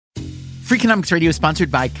Freakonomics Radio is sponsored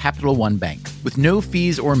by Capital One Bank. With no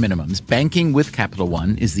fees or minimums, banking with Capital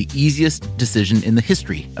One is the easiest decision in the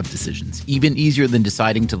history of decisions, even easier than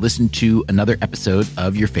deciding to listen to another episode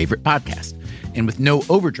of your favorite podcast. And with no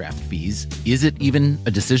overdraft fees, is it even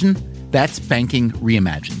a decision? That's banking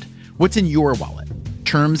reimagined. What's in your wallet?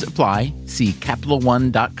 Terms apply. See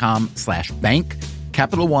CapitalOne.com/bank.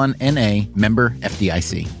 Capital One N.A. member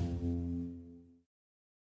FDIC.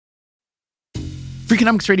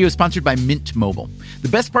 Freakonomics Radio is sponsored by Mint Mobile. The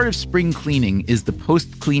best part of spring cleaning is the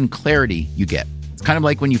post-clean clarity you get. It's kind of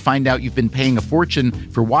like when you find out you've been paying a fortune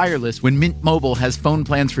for wireless when Mint Mobile has phone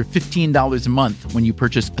plans for $15 a month when you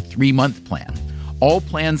purchase a 3-month plan. All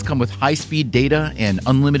plans come with high-speed data and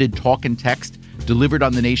unlimited talk and text delivered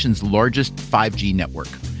on the nation's largest 5G network.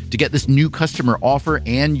 To get this new customer offer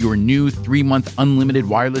and your new 3-month unlimited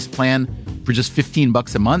wireless plan for just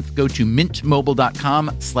 $15 a month, go to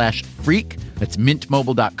mintmobile.com/freak. That's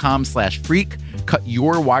mintmobile.com/freak. Cut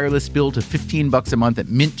your wireless bill to $15 a month at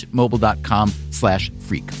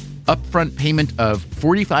mintmobile.com/freak. Upfront payment of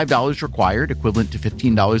 $45 required, equivalent to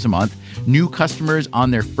 $15 a month. New customers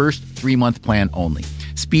on their first 3-month plan only.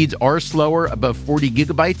 Speeds are slower, above 40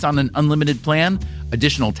 gigabytes on an unlimited plan.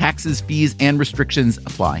 Additional taxes, fees, and restrictions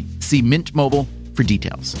apply. See Mint Mobile for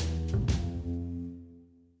details.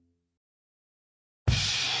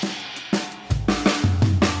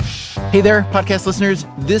 Hey there, podcast listeners.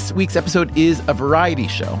 This week's episode is a variety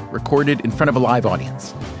show recorded in front of a live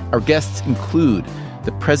audience. Our guests include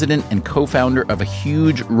the president and co-founder of a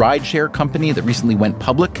huge rideshare company that recently went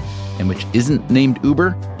public and which isn't named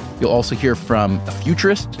Uber. You'll also hear from a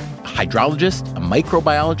futurist, a hydrologist, a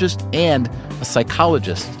microbiologist, and a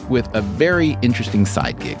psychologist with a very interesting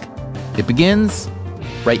side gig. It begins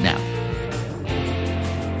right now.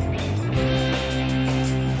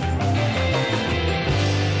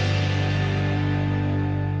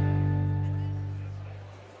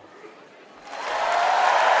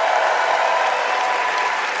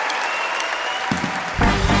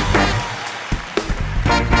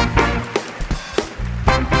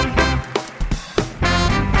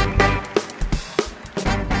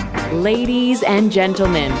 Ladies and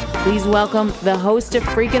gentlemen, please welcome the host of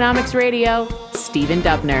Freakonomics Radio, Stephen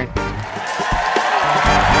Dubner.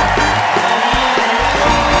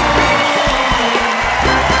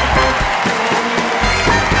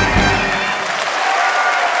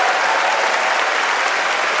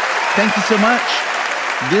 Thank you so much.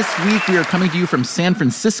 This week we are coming to you from San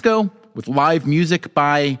Francisco with live music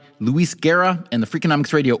by Luis Guerra and the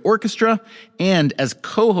Freakonomics Radio Orchestra. And as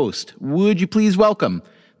co-host, would you please welcome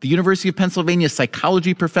the University of Pennsylvania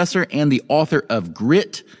psychology professor and the author of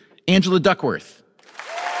Grit, Angela Duckworth.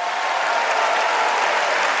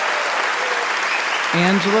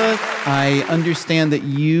 Angela, I understand that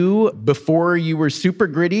you, before you were super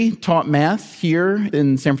gritty, taught math here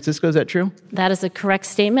in San Francisco. Is that true? That is a correct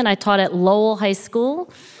statement. I taught at Lowell High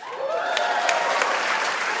School.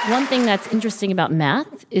 One thing that's interesting about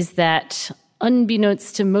math is that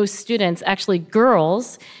unbeknownst to most students, actually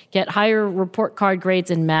girls get higher report card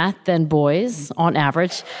grades in math than boys on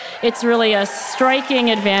average. It's really a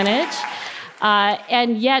striking advantage.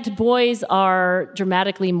 And yet boys are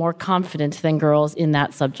dramatically more confident than girls in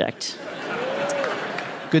that subject.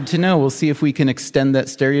 Good to know. We'll see if we can extend that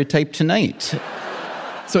stereotype tonight.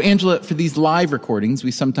 So Angela, for these live recordings,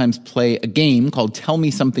 we sometimes play a game called Tell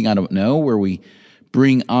Me Something I Don't Know, where we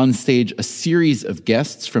bring on stage a series of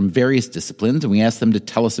guests from various disciplines, and we ask them to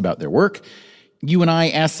tell us about their work. You and I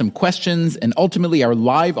ask some questions, and ultimately our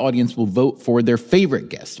live audience will vote for their favorite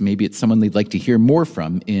guest. Maybe it's someone they'd like to hear more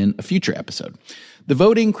from in a future episode. The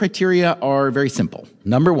voting criteria are very simple.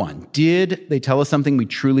 Number 1, did they tell us something we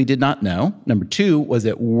truly did not know? Number 2, was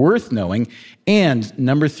it worth knowing? And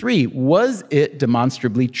number 3, was it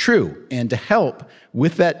demonstrably true? And to help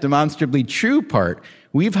with that demonstrably true part,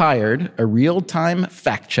 we've hired a real-time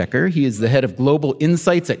fact-checker. He is the head of global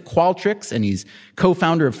insights at Qualtrics, and he's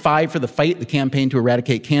co-founder of Five for the Fight, the campaign to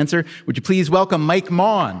eradicate cancer. Would you please welcome Mike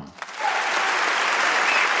Maughan?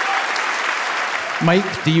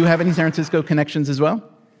 Mike, do you have any San Francisco connections as well?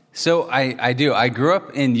 So I do. I grew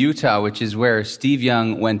up in Utah, which is where Steve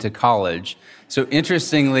Young went to college. So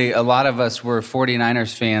interestingly, a lot of us were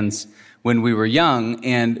 49ers fans when we were young,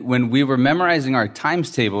 and when we were memorizing our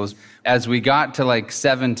times tables, as we got to like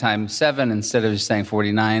 7 times 7, instead of just saying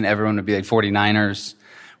 49, everyone would be like 49ers.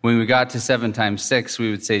 When we got to 7 times 6,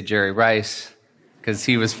 we would say Jerry Rice, because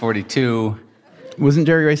he was 42. Wasn't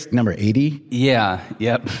Jerry Rice number 80? Yeah,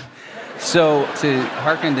 yep. So to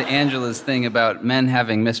hearken to Angela's thing about men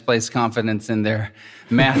having misplaced confidence in their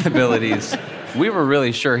math abilities, we were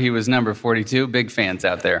really sure he was number 42. Big fans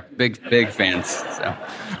out there. Big fans. So.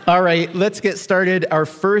 All right, let's get started. Our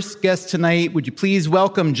first guest tonight, would you please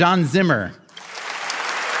welcome John Zimmer?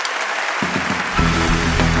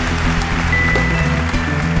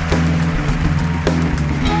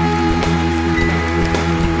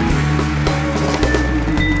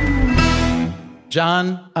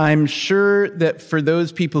 John, I'm sure that for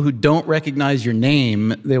those people who don't recognize your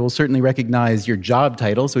name, they will certainly recognize your job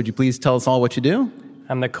title. So would you please tell us all what you do?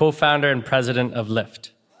 I'm the co-founder and president of Lyft.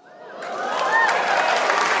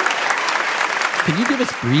 Can you give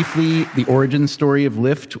us briefly the origin story of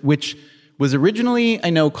Lyft, which was originally, I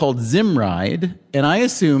know, called Zimride, and I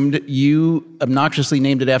assumed you obnoxiously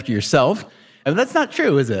named it after yourself. And that's not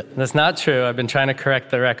true, is it? That's not true. I've been trying to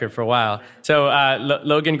correct the record for a while. So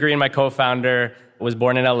Logan Green, my co-founder, was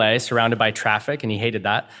born in LA, surrounded by traffic, and he hated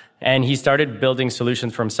that. And he started building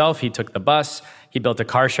solutions for himself. He took the bus. He built a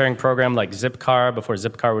car-sharing program like Zipcar before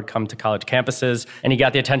Zipcar would come to college campuses. And he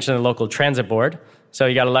got the attention of the local transit board. So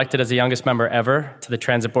he got elected as the youngest member ever to the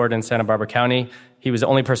transit board in Santa Barbara County. He was the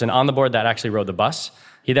only person on the board that actually rode the bus.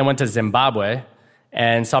 He then went to Zimbabwe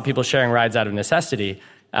and saw people sharing rides out of necessity.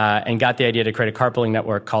 And got the idea to create a carpooling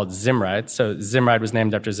network called Zimride. So Zimride was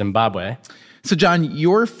named after Zimbabwe. So John,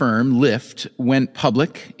 your firm, Lyft, went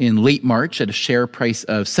public in late March at a share price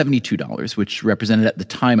of $72, which represented at the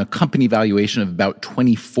time a company valuation of about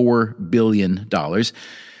 $24 billion.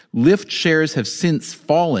 Lyft shares have since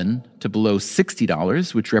fallen to below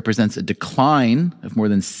 $60, which represents a decline of more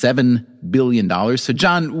than $7 billion. So,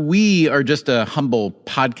 John, we are just a humble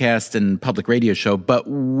podcast and public radio show, but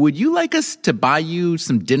would you like us to buy you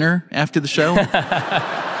some dinner after the show?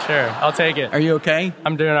 Sure, I'll take it. Are you okay?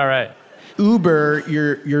 I'm doing all right. Uber,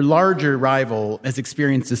 your larger rival, has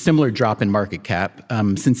experienced a similar drop in market cap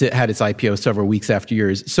since it had its IPO several weeks after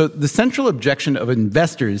yours. So the central objection of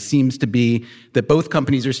investors seems to be that both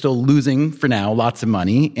companies are still losing, for now, lots of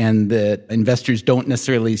money, and that investors don't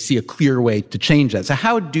necessarily see a clear way to change that. So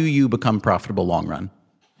how do you become profitable long run?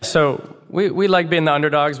 So we like being the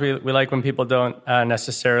underdogs. We like when people don't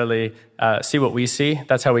necessarily see what we see.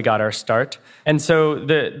 That's how we got our start. And so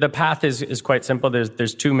the path is quite simple.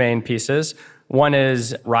 There's two main pieces. One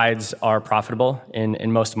is rides are profitable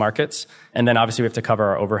in most markets. And then obviously we have to cover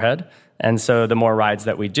our overhead. And so the more rides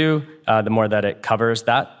that we do, the more that it covers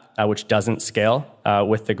that, which doesn't scale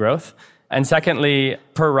with the growth. And secondly,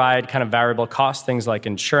 per ride kind of variable costs, things like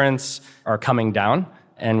insurance are coming down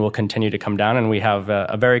and will continue to come down. And we have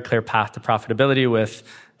a very clear path to profitability with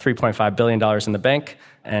 $3.5 billion in the bank.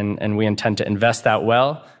 And we intend to invest that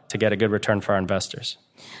well to get a good return for our investors.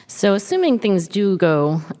 So assuming things do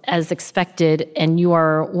go as expected and you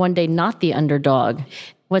are one day not the underdog,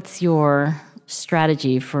 what's your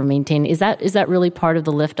strategy for maintaining? Is that really part of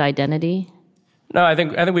the Lyft identity? No, I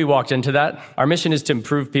think we walked into that. Our mission is to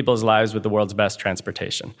improve people's lives with the world's best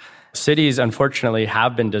transportation. Cities, unfortunately,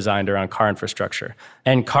 have been designed around car infrastructure.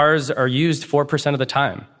 And cars are used 4% of the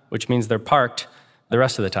time, which means they're parked the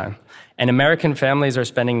rest of the time. And American families are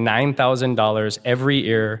spending $9,000 every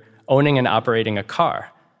year owning and operating a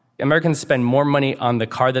car. Americans spend more money on the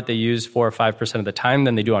car that they use 4 or 5% of the time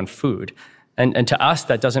than they do on food. And to us,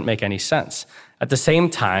 that doesn't make any sense. At the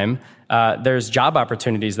same time, there's job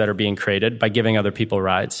opportunities that are being created by giving other people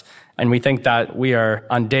rides. And we think that we are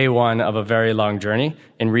on day one of a very long journey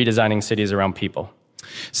in redesigning cities around people.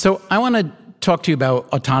 So I want to talk to you about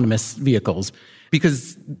autonomous vehicles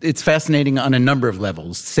because it's fascinating on a number of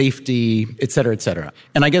levels, safety, et cetera, et cetera.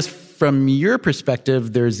 And I guess from your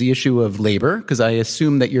perspective, there's the issue of labor, because I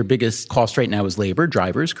assume that your biggest cost right now is labor,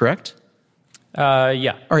 drivers, correct?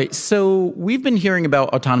 Yeah. All right. So we've been hearing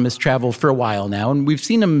about autonomous travel for a while now, and we've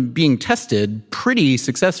seen them being tested pretty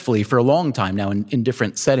successfully for a long time now in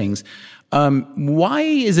different settings. Why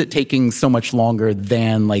is it taking so much longer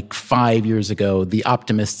than like 5 years ago the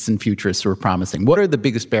optimists and futurists were promising? What are the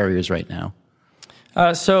biggest barriers right now?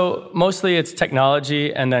 So mostly it's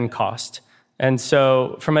technology and then cost. And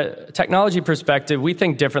so from a technology perspective, we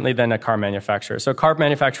think differently than a car manufacturer. So a car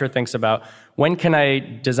manufacturer thinks about, when can I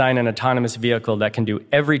design an autonomous vehicle that can do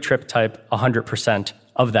every trip type 100%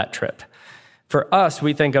 of that trip? For us,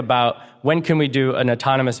 we think about, when can we do an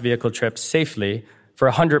autonomous vehicle trip safely for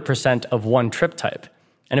 100% of one trip type?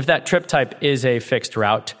 And if that trip type is a fixed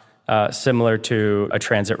route, similar to a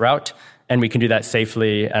transit route, and we can do that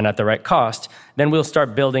safely and at the right cost, then we'll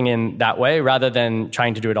start building in that way rather than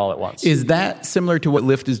trying to do it all at once. Is that similar to what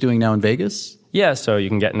Lyft is doing now in Vegas? Yeah, so you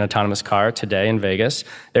can get an autonomous car today in Vegas.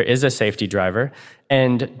 There is a safety driver,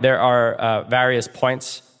 and there are various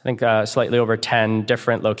points, I think slightly over 10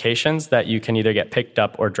 different locations that you can either get picked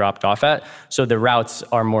up or dropped off at. So the routes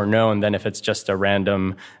are more known than if it's just a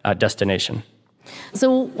random destination.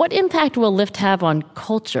 So what impact will Lyft have on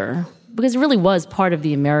culture? Because it really was part of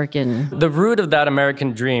the American... The root of that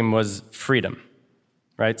American dream was freedom,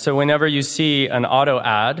 right? So whenever you see an auto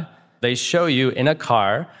ad, they show you in a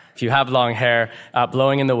car, if you have long hair,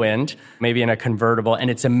 blowing in the wind, maybe in a convertible, and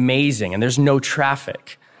it's amazing, and there's no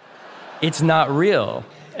traffic. It's not real.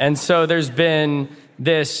 And so there's been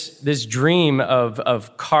this dream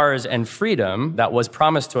of cars and freedom that was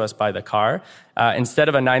promised to us by the car. Instead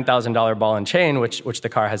of a $9,000 ball and chain, which the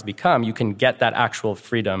car has become, you can get that actual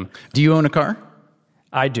freedom. Do you own a car?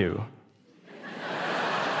 I do.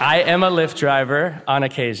 I am a Lyft driver on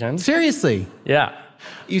occasion. Seriously? Yeah.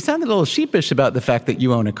 You sounded a little sheepish about the fact that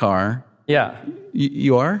you own a car. Yeah.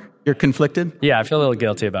 You are? You're conflicted? Yeah, I feel a little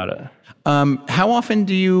guilty about it. How often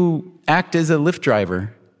do you act as a Lyft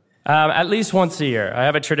driver? At least once a year. I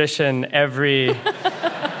have a tradition every...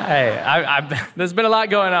 there's been a lot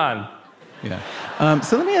going on. Yeah.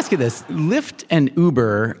 So let me ask you this. Lyft and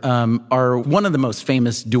Uber are one of the most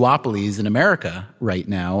famous duopolies in America right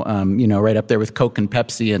now, right up there with Coke and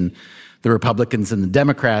Pepsi and the Republicans and the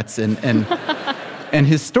Democrats. And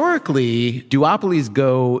historically, duopolies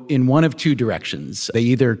go in one of two directions. They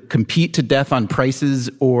either compete to death on prices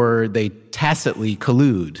or they tacitly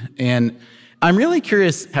collude. And I'm really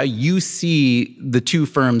curious how you see the two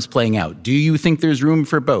firms playing out. Do you think there's room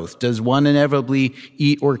for both? Does one inevitably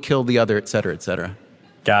eat or kill the other, et cetera, et cetera?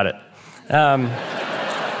 Got it.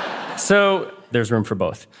 So there's room for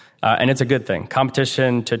both. And it's a good thing.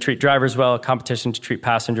 Competition to treat drivers well, competition to treat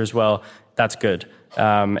passengers well, that's good.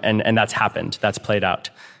 And that's happened. That's played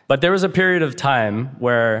out. But there was a period of time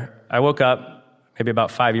where I woke up, maybe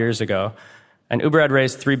about 5 years ago, and Uber had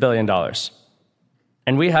raised $3 billion.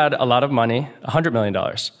 And we had a lot of money, $100 million.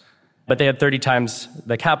 But they had 30 times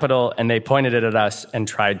the capital, and they pointed it at us and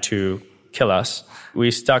tried to kill us. We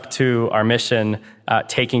stuck to our mission,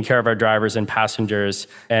 taking care of our drivers and passengers,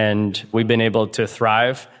 and we've been able to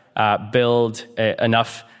thrive, build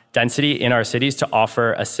enough density in our cities to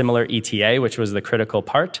offer a similar ETA, which was the critical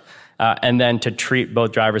part, and then to treat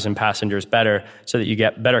both drivers and passengers better so that you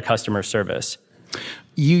get better customer service.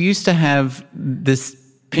 You used to have this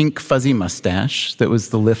pink fuzzy mustache that was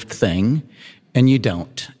the Lyft thing, and you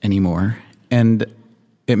don't anymore. And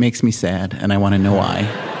it makes me sad, and I want to know why.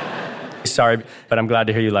 Sorry, but I'm glad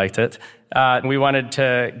to hear you liked it. We wanted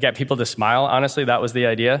to get people to smile. Honestly, that was the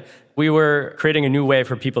idea. We were creating a new way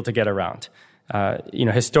for people to get around.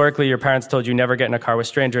 Historically, your parents told you never get in a car with a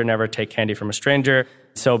stranger, never take candy from a stranger.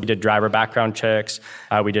 So we did driver background checks.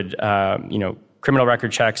 We did, criminal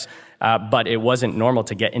record checks. But it wasn't normal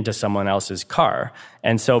to get into someone else's car.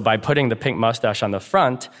 And so by putting the pink mustache on the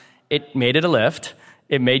front, it made it a Lyft.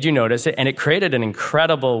 It made you notice it. And it created an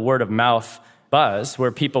incredible word of mouth buzz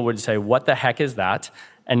where people would say, what the heck is that?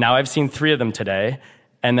 And now I've seen 3 of them today.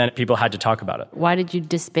 And then people had to talk about it. Why did you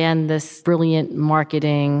disband this brilliant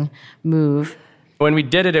marketing move? When we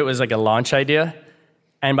did it, it was like a launch idea.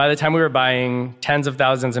 And by the time we were buying tens of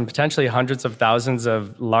thousands and potentially hundreds of thousands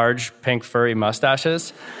of large pink furry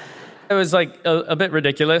mustaches, it was like a bit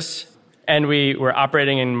ridiculous. And we were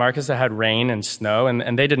operating in markets that had rain and snow,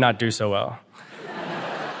 and they did not do so well.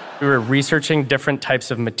 We were researching different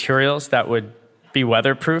types of materials that would be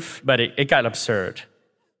weatherproof, but it got absurd.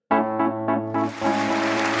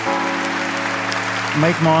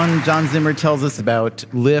 Mike Maughan, John Zimmer tells us about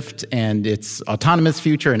Lyft and its autonomous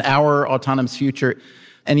future and our autonomous future.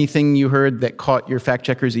 Anything you heard that caught your fact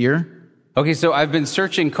checker's ear? Okay, so I've been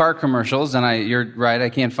searching car commercials, and you're right, I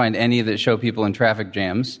can't find any that show people in traffic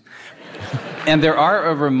jams. And there are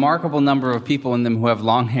a remarkable number of people in them who have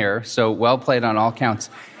long hair, so well played on all counts.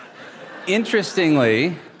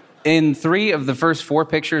 Interestingly, in 3 of the first 4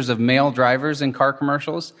 pictures of male drivers in car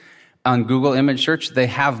commercials on Google image search, they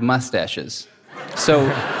have mustaches. So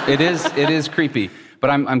it is creepy. But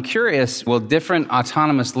I'm curious, will different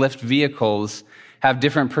autonomous Lyft vehicles have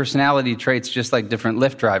different personality traits just like different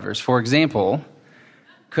Lyft drivers? For example,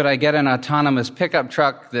 could I get an autonomous pickup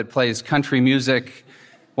truck that plays country music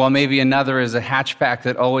while maybe another is a hatchback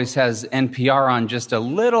that always has NPR on just a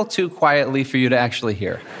little too quietly for you to actually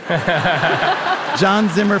hear? John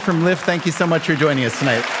Zimmer from Lyft, thank you so much for joining us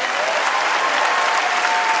tonight.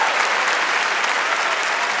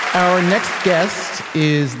 Our next guest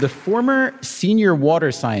is the former senior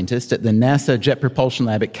water scientist at the NASA Jet Propulsion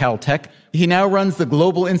Lab at Caltech. He now runs the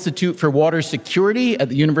Global Institute for Water Security at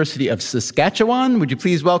the University of Saskatchewan. Would you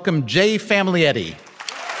please welcome Jay Famiglietti?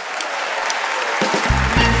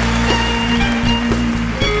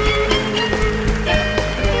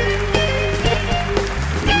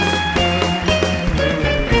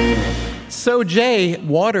 So, Jay,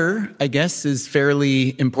 water, I guess, is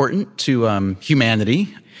fairly important to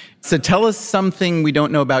humanity. So tell us something we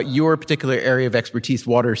don't know about your particular area of expertise,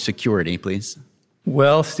 water security, please.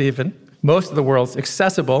 Well, Stephen, most of the world's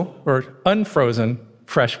accessible or unfrozen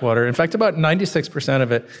fresh water, in fact, about 96%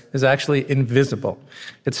 of it is actually invisible.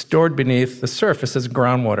 It's stored beneath the surface as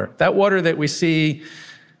groundwater. That water that we see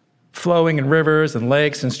flowing in rivers and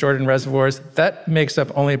lakes and stored in reservoirs, that makes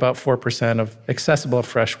up only about 4% of accessible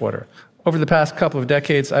fresh water. Over the past couple of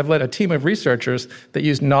decades, I've led a team of researchers that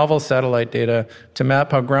use novel satellite data to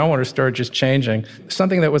map how groundwater storage is changing,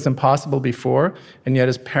 something that was impossible before and yet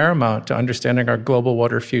is paramount to understanding our global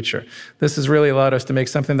water future. This has really allowed us to make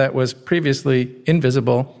something that was previously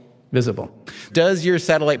invisible visible. Does your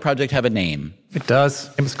satellite project have a name? It does.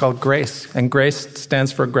 It's called GRACE, and GRACE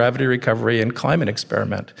stands for Gravity Recovery and Climate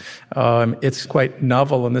Experiment. It's quite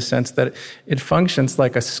novel in the sense that it functions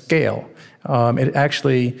like a scale. It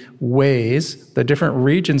actually weighs the different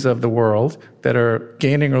regions of the world that are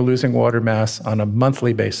gaining or losing water mass on a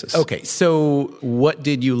monthly basis. Okay, so what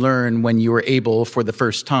did you learn when you were able, for the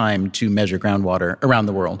first time, to measure groundwater around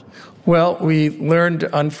the world? Well, we learned,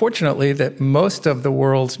 unfortunately, that most of the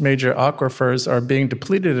world's major aquifers are being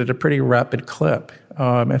depleted at a pretty rapid clip.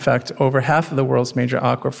 In fact, over half of the world's major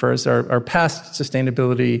aquifers are past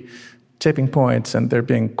sustainability tipping points, and they're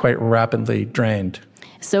being quite rapidly drained.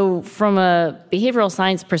 So from a behavioral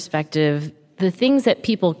science perspective, the things that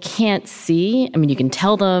people can't see, I mean, you can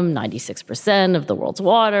tell them 96% of the world's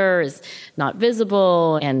water is not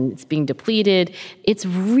visible and it's being depleted. It's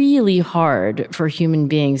really hard for human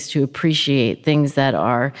beings to appreciate things that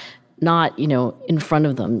are not, in front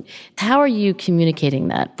of them. How are you communicating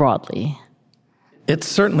that broadly? It's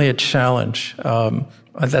certainly a challenge.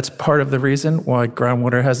 That's part of the reason why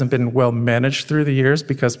groundwater hasn't been well managed through the years,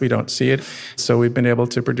 because we don't see it. So we've been able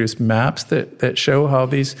to produce maps that show how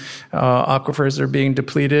these aquifers are being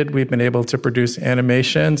depleted. We've been able to produce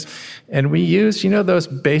animations. And we use, those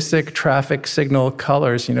basic traffic signal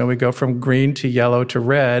colors. We go from green to yellow to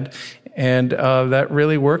red. And that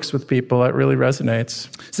really works with people. That really resonates.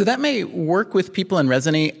 So that may work with people and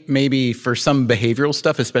resonate maybe for some behavioral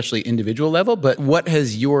stuff, especially individual level. But what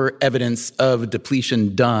has your evidence of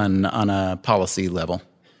depletion done on a policy level?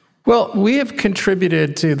 Well, we have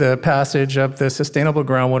contributed to the passage of the Sustainable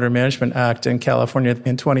Groundwater Management Act in California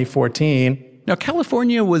in 2014. Now,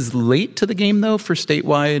 California was late to the game, though, for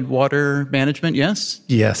statewide water management, yes?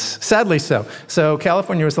 Yes, sadly so. So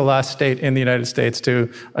California was the last state in the United States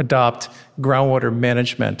to adopt groundwater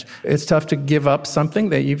management. It's tough to give up something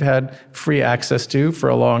that you've had free access to for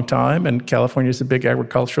a long time, and California is a big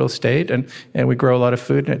agricultural state, and we grow a lot of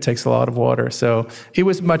food, and it takes a lot of water. So it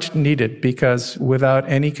was much needed, because without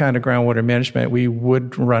any kind of groundwater management, we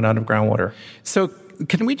would run out of groundwater. So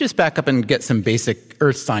can we just back up and get some basic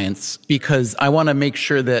earth science? Because I want to make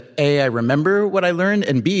sure that A, I remember what I learned,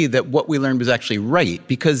 and B, that what we learned was actually right.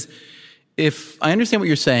 Because if I understand what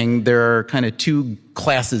you're saying, there are kind of two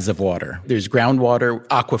classes of water. There's groundwater,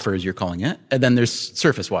 aquifers you're calling it, and then there's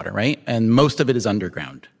surface water, right? And most of it is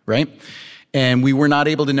underground, right? And we were not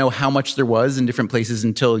able to know how much there was in different places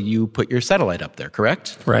until you put your satellite up there,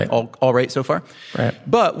 correct? Right. All right so far? Right.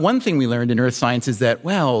 But one thing we learned in earth science is that,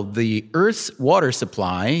 the Earth's water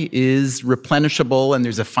supply is replenishable, and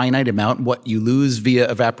there's a finite amount. What you lose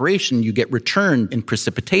via evaporation, you get returned in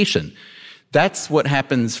precipitation. That's what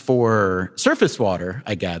happens for surface water,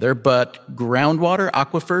 I gather, but groundwater,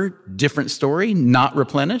 aquifer, different story, not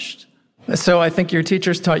replenished? So I think your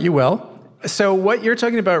teachers taught you well. So what you're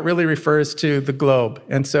talking about really refers to the globe.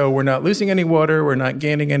 And so we're not losing any water, we're not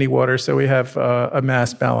gaining any water, so we have a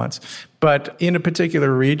mass balance. But in a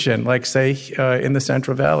particular region, like say in the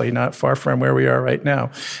Central Valley, not far from where we are right now,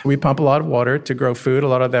 we pump a lot of water to grow food. A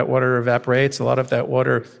lot of that water evaporates, a lot of that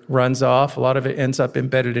water runs off, a lot of it ends up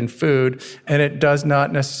embedded in food, and it does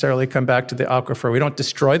not necessarily come back to the aquifer. We don't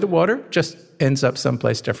destroy the water, just ends up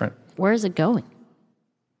someplace different. Where is it going?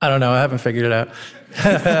 I don't know. I haven't figured it out.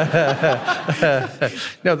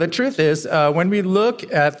 No, the truth is, when we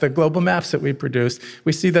look at the global maps that we produce,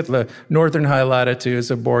 we see that the northern high latitudes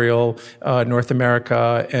of boreal North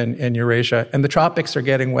America and Eurasia, and the tropics are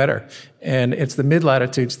getting wetter, and it's the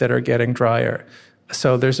mid-latitudes that are getting drier.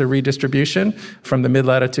 So there's a redistribution from the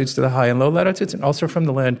mid-latitudes to the high and low latitudes, and also from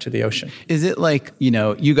the land to the ocean. Is it like,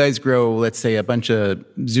 you guys grow, let's say, a bunch of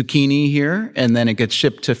zucchini here, and then it gets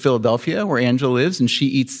shipped to Philadelphia, where Angela lives, and she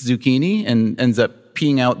eats zucchini and ends up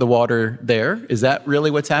peeing out the water there? Is that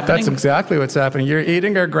really what's happening? That's exactly what's happening. You're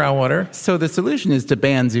eating our groundwater. So the solution is to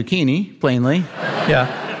ban zucchini, plainly.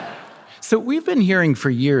 Yeah. So we've been hearing for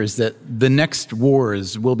years that the next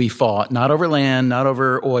wars will be fought not over land, not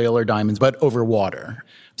over oil or diamonds, but over water.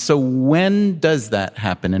 So when does that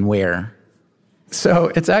happen and where?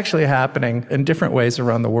 So it's actually happening in different ways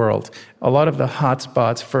around the world. A lot of the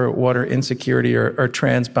hotspots for water insecurity are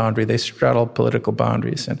transboundary. They straddle political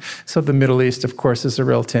boundaries. And so the Middle East, of course, is a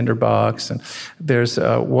real tinderbox. And there's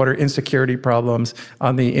water insecurity problems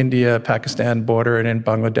on the India-Pakistan border and in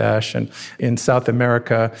Bangladesh. And in South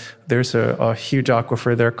America, there's a huge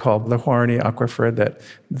aquifer there called the Huarni Aquifer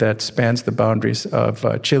that spans the boundaries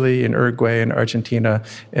of Chile and Uruguay and Argentina.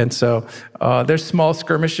 And so there's small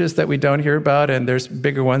skirmishes that we don't hear about, and there's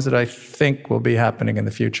bigger ones that I think will be happening in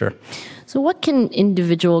the future. So what can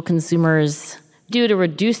individual consumers do to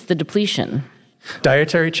reduce the depletion?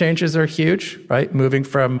 Dietary changes are huge, right? Moving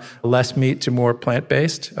from less meat to more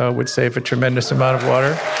plant-based would save a tremendous amount of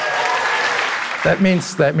water. That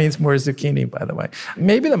means more zucchini, by the way.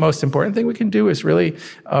 Maybe the most important thing we can do is really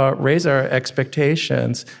raise our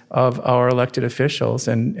expectations of our elected officials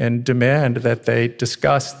and demand that they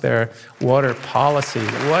discuss their water policy.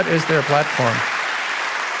 What is their platform?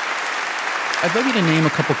 I'd love you to name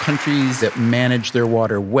a couple countries that manage their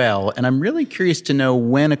water well. And I'm really curious to know,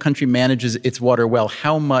 when a country manages its water well,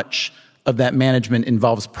 how much of that management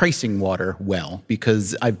involves pricing water well,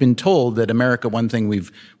 because I've been told that America, one thing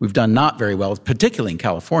we've done not very well, particularly in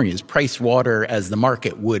California, is price water as the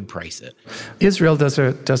market would price it. Israel does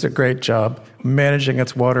a great job managing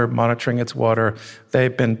its water, monitoring its water.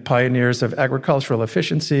 They've been pioneers of agricultural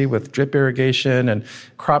efficiency with drip irrigation and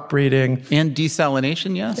crop breeding. And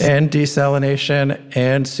desalination, yes? And desalination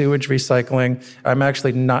and sewage recycling. I'm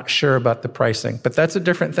actually not sure about the pricing, but that's a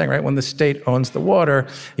different thing, right? When the state owns the water,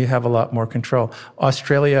 you have a lot more control.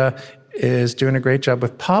 Australia is doing a great job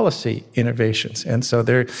with policy innovations. And so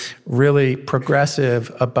they're really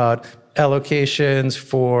progressive about allocations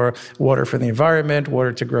for water for the environment,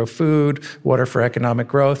 water to grow food, water for economic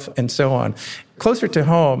growth, and so on. Closer to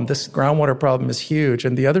home, this groundwater problem is huge.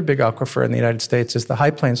 And the other big aquifer in the United States is the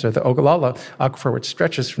High Plains, or the Ogallala Aquifer, which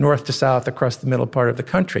stretches from north to south across the middle part of the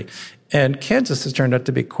country. And Kansas has turned out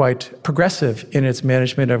to be quite progressive in its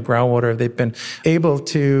management of groundwater. They've been able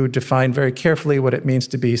to define very carefully what it means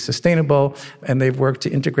to be sustainable, and they've worked to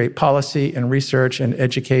integrate policy and research and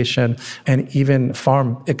education and even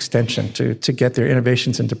farm extension to get their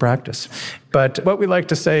innovations into practice. But what we like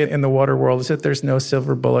to say in the water world is that there's no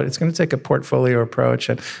silver bullet. It's going to take a portfolio approach,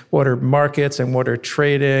 and water markets and water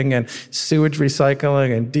trading and sewage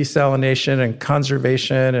recycling and desalination and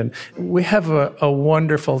conservation. And we have a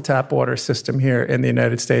wonderful tap water system here in the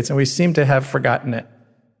United States, and we seem to have forgotten it.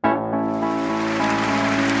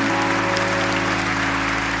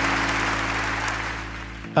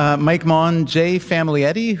 Mike Maughan, Jay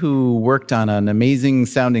Familietti, who worked on an amazing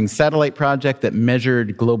sounding satellite project that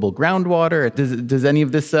measured global groundwater. Does any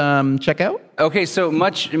of this check out? Okay, so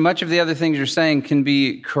much of the other things you're saying can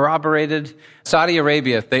be corroborated. Saudi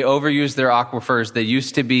Arabia, they overused their aquifers. They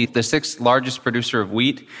used to be the 6th largest producer of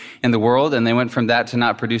wheat in the world, and they went from that to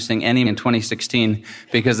not producing any in 2016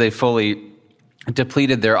 because they fully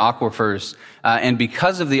depleted their aquifers. And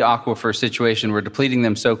because of the aquifer situation, we're depleting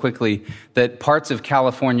them so quickly that parts of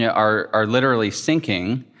California are literally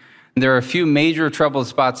sinking. There are a few major troubled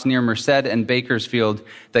spots near Merced and Bakersfield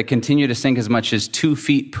that continue to sink as much as 2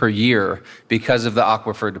 feet per year because of the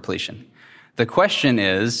aquifer depletion. The question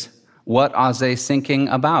is, what are they sinking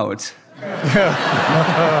about?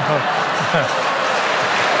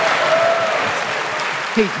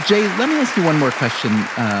 Hey, Jay, let me ask you one more question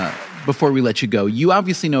before we let you go. You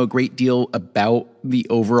obviously know a great deal about the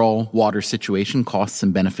overall water situation, costs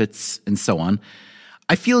and benefits, and so on.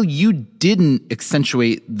 I feel you didn't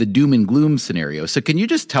accentuate the doom and gloom scenario. So can you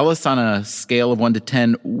just tell us, on a scale of 1 to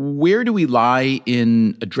 10, where do we lie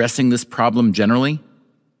in addressing this problem generally?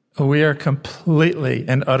 We are completely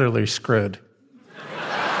and utterly screwed.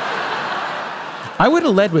 I would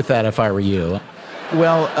have led with that if I were you.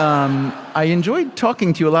 Well, I enjoyed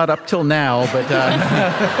talking to you a lot up till now, but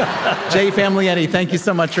Jay Familietti, thank you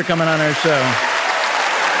so much for coming on our show.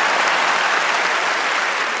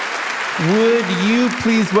 Would you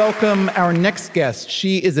please welcome our next guest?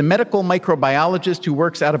 She is a medical microbiologist who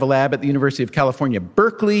works out of a lab at the University of California,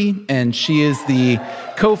 Berkeley, and she is the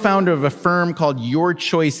co-founder of a firm called Your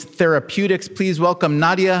Choice Therapeutics. Please welcome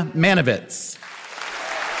Nadia Manovitz.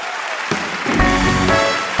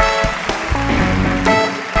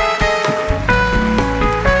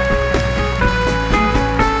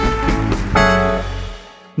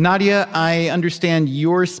 Nadia, I understand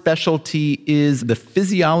your specialty is the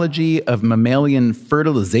physiology of mammalian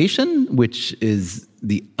fertilization, which is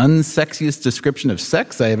the unsexiest description of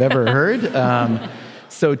sex I have ever heard.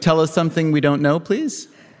 So tell us something we don't know, please.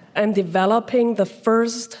 I'm developing the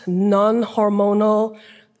first non-hormonal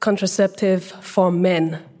contraceptive for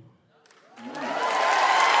men.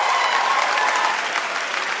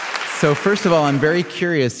 So first of all, I'm very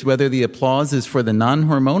curious whether the applause is for the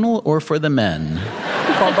non-hormonal or for the men.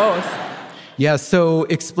 For both. Yeah, so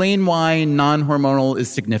explain why non-hormonal is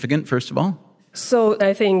significant, first of all. So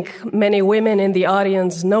I think many women in the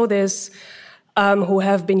audience know this, who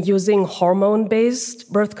have been using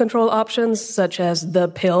hormone-based birth control options, such as the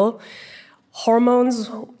pill. Hormones,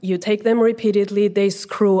 you take them repeatedly, they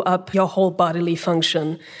screw up your whole bodily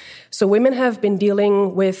function. So women have been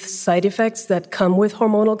dealing with side effects that come with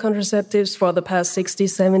hormonal contraceptives for the past 60,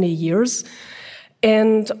 70 years.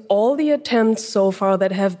 And all the attempts so far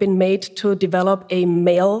that have been made to develop a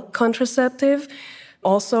male contraceptive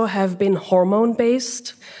also have been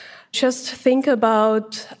hormone-based. Just think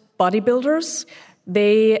about bodybuilders.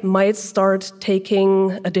 They might start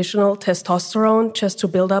taking additional testosterone just to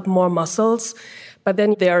build up more muscles, but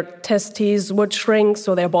then their testes would shrink,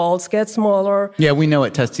 so their balls get smaller. Yeah, we know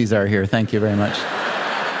what testes are here. Thank you very much.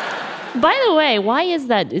 By the way, why is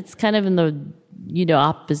that? It's kind of in the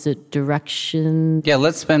opposite direction. Yeah,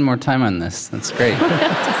 let's spend more time on this. That's great.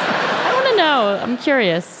 I want to know. I'm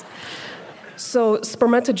curious. So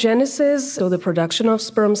spermatogenesis, so the production of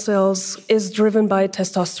sperm cells, is driven by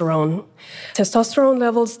testosterone. Testosterone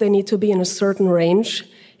levels, they need to be in a certain range.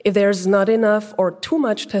 If there's not enough or too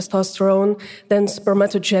much testosterone, then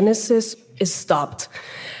spermatogenesis is stopped.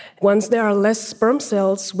 Once there are less sperm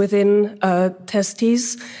cells within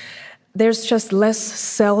testes, there's just less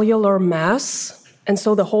cellular mass, and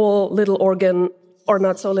so the whole little organ, or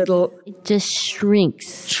not so little, It just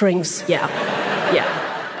shrinks. shrinks. Yeah.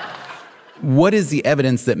 What is the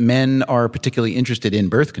evidence that men are particularly interested in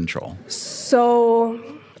birth control? So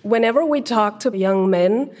whenever we talk to young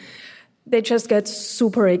men, they just get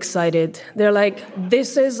super excited. They're like,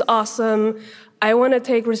 this is awesome. I want to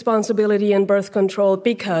take responsibility in birth control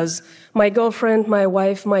because my girlfriend, my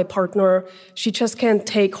wife, my partner, she just can't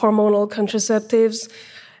take hormonal contraceptives,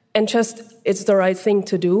 and just it's the right thing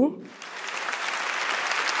to do.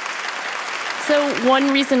 So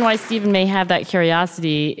one reason why Stephen may have that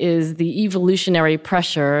curiosity is the evolutionary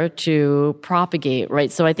pressure to propagate, right?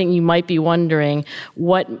 So I think you might be wondering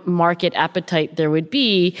what market appetite there would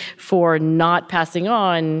be for not passing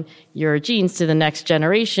on your genes to the next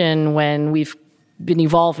generation when we've been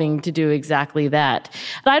evolving to do exactly that.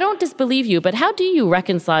 But I don't disbelieve you, but how do you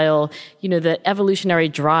reconcile, the evolutionary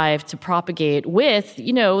drive to propagate with,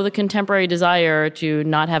 the contemporary desire to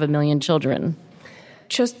not have a million children?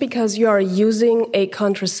 Just because you are using a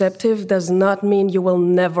contraceptive does not mean you will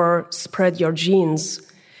never spread your genes.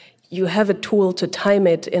 You have a tool to time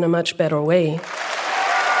it in a much better way.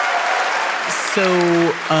 So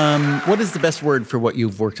what is the best word for what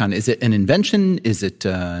you've worked on? Is it an invention? Is it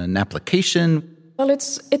an application? Well,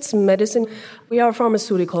 it's medicine. We are a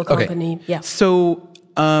pharmaceutical company. Okay. Yeah. So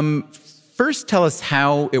first tell us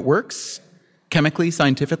how it works, chemically,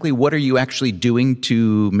 scientifically. What are you actually doing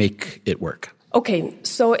to make it work? Okay,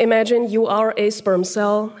 so imagine you are a sperm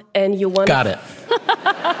cell and you want Got it.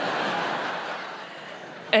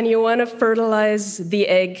 and you want to fertilize the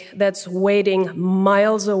egg that's waiting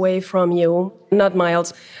miles away from you. Not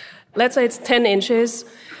miles. Let's say it's 10 inches.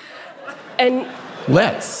 And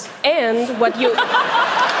what you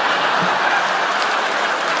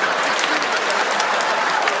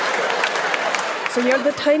So you're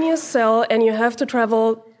the tiniest cell and you have to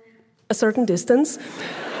travel a certain distance.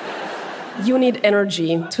 You need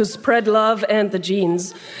energy to spread love and the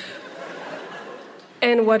genes.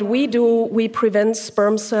 And what we do, we prevent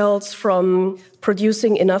sperm cells from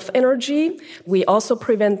producing enough energy. We also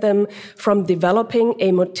prevent them from developing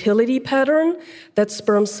a motility pattern that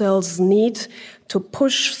sperm cells need to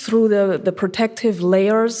push through the protective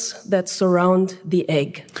layers that surround the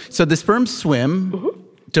egg. So the sperms swim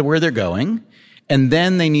to where they're going, and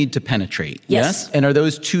then they need to penetrate, yes? And are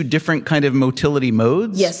those two different kind of motility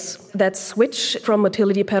modes? Yes. That switch from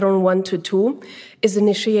motility pattern 1 to 2 is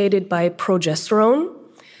initiated by progesterone.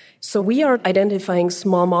 So we are identifying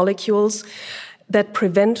small molecules that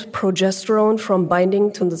prevent progesterone from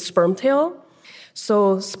binding to the sperm tail.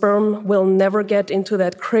 So sperm will never get into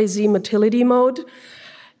that crazy motility mode.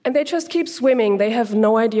 And they just keep swimming. They have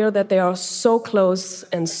no idea that they are so close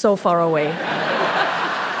and so far away.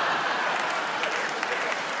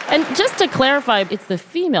 And just to clarify, it's the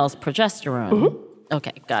female's progesterone.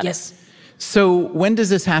 Okay, got it. Yes. So when does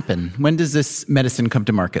this happen? When does this medicine come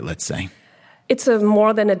to market, let's say? It's a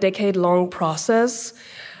more than a decade-long process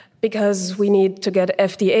because we need to get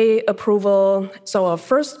FDA approval. So our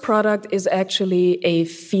first product is actually a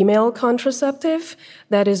female contraceptive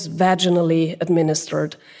that is vaginally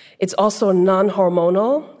administered. It's also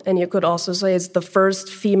non-hormonal, and you could also say it's the first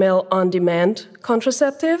female on-demand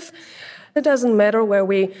contraceptive. It doesn't matter where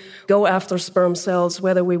we go after sperm cells,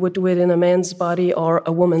 whether we would do it in a man's body or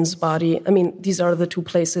a woman's body. I mean, these are the two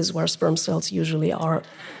places where sperm cells usually are.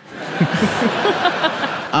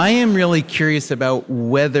 I am really curious about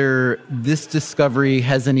whether this discovery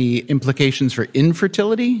has any implications for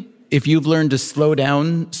infertility. If you've learned to slow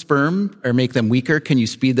down sperm or make them weaker, can you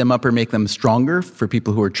speed them up or make them stronger for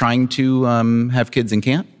people who are trying to have kids and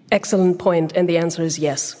can't? Excellent point, and the answer is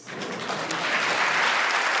yes.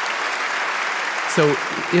 So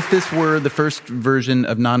if this were the first version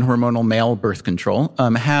of non-hormonal male birth control,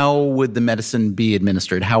 how would the medicine be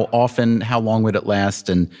administered? How often? How long would it last?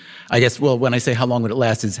 And I guess, well, when I say how long would it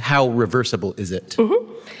last, is how reversible is it?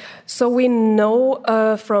 Mm-hmm. So we know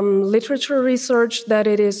from literature research that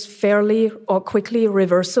it is fairly or quickly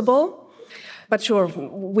reversible. But sure,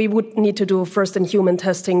 we would need to do first-in-human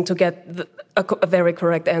testing to get a very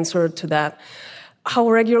correct answer to that. How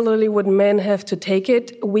regularly would men have to take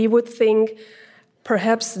it? We would think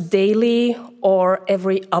perhaps daily or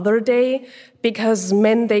every other day, because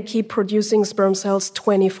men, they keep producing sperm cells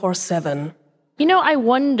 24/7. You know, I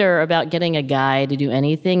wonder about getting a guy to do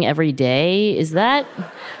anything every day. Is that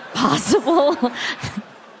possible?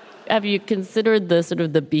 Have you considered the sort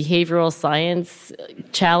of the behavioral science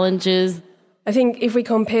challenges? I think if we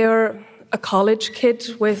compare a college kid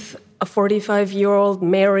with a 45-year-old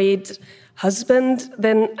married husband,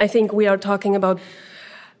 then I think we are talking about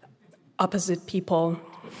opposite people.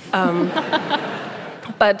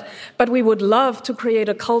 But we would love to create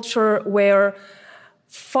a culture where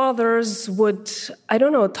fathers would,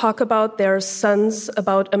 talk about their sons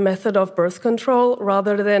about a method of birth control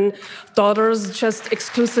rather than daughters just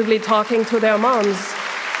exclusively talking to their moms.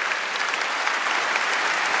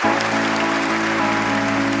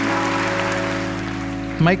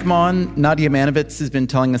 Mike Maughan, Nadia Manovitz has been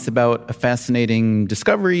telling us about a fascinating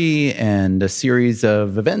discovery and a series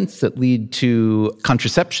of events that lead to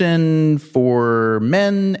contraception for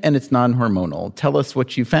men, and it's non-hormonal. Tell us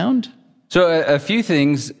what you found. So a few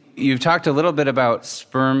things. You've talked a little bit about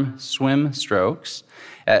sperm swim strokes.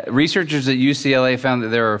 Researchers at UCLA found that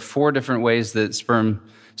there are 4 different ways that sperm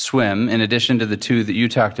swim, in addition to the 2 that you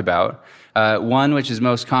talked about. One, which is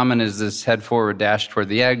most common, is this head-forward dash toward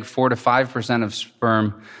the egg. 4 to 5% of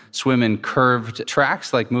sperm swim in curved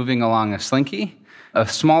tracks, like moving along a slinky. A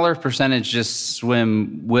smaller percentage just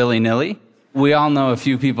swim willy-nilly. We all know a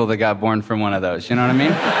few people that got born from one of those, you know what I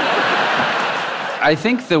mean? I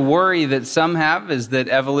think the worry that some have is that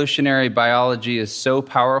evolutionary biology is so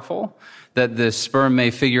powerful that the sperm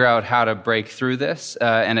may figure out how to break through this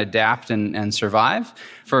and adapt and survive.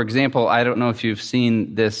 For example, I don't know if you've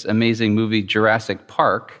seen this amazing movie, Jurassic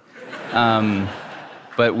Park,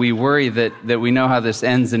 but we worry that we know how this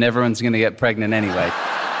ends and everyone's going to get pregnant anyway.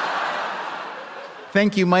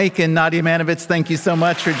 Thank you, Mike and Nadia Manovitz. Thank you so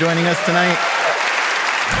much for joining us tonight.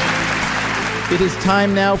 It is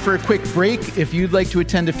time now for a quick break. If you'd like to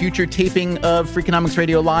attend a future taping of Freakonomics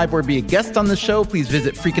Radio Live or be a guest on the show, please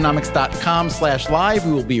visit Freakonomics.com/live.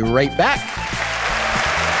 We will be right back.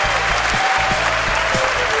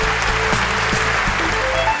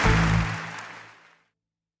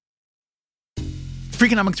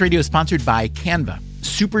 Freakonomics Radio is sponsored by Canva.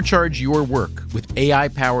 Supercharge your work with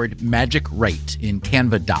AI-powered Magic Write in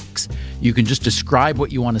Canva Docs. You can just describe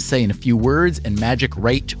what you want to say in a few words, and Magic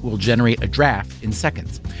Write will generate a draft in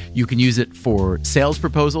seconds. You can use it for sales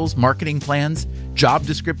proposals, marketing plans, job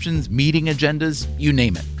descriptions, meeting agendas, you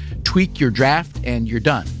name it. Tweak your draft and you're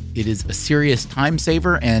done. It is a serious time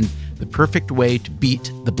saver and the perfect way to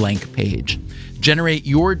beat the blank page. Generate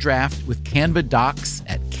your draft with Canva Docs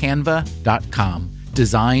at canva.com.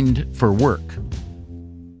 Designed for work.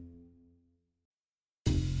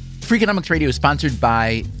 Freakonomics Radio is sponsored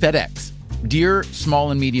by FedEx. Dear small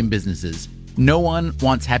and medium businesses, no one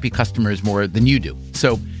wants happy customers more than you do.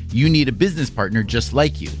 So you need a business partner just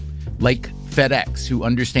like you, like FedEx, who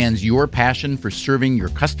understands your passion for serving your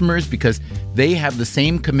customers because they have the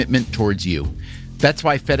same commitment towards you. That's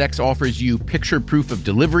why FedEx offers you picture proof of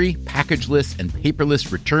delivery, packageless and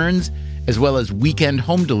paperless returns, as well as weekend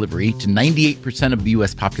home delivery to 98% of the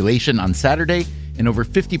U.S. population on Saturday and over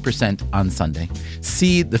 50% on Sunday.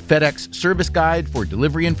 See the FedEx service guide for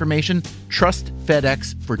delivery information. Trust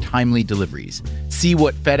FedEx for timely deliveries. See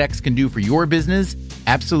what FedEx can do for your business.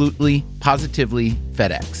 Absolutely, positively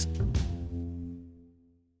FedEx.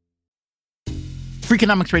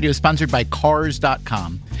 Freakonomics Radio is sponsored by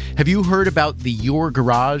Cars.com. Have you heard about the Your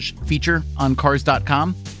Garage feature on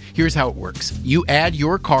Cars.com? Here's how it works. You add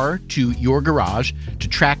your car to your garage to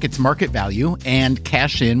track its market value and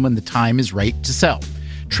cash in when the time is right to sell.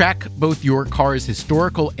 Track both your car's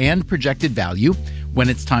historical and projected value When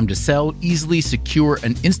it's time to sell, easily secure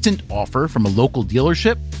an instant offer from a local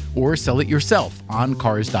dealership or sell it yourself on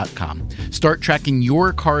Cars.com. Start tracking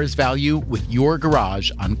your car's value with your garage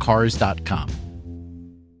on Cars.com.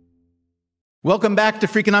 Welcome back to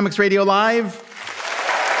Freakonomics Radio Live.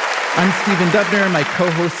 I'm Stephen Dubner. My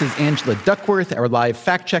co-host is Angela Duckworth. Our live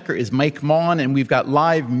fact-checker is Mike Maughan, and we've got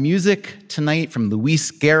live music tonight from Luis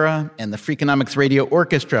Guerra and the Freakonomics Radio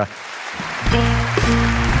Orchestra.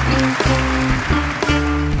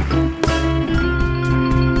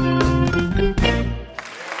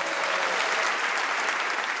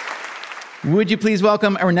 Would you please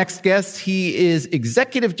welcome our next guest? He is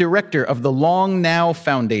Executive Director of the Long Now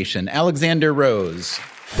Foundation, Alexander Rose.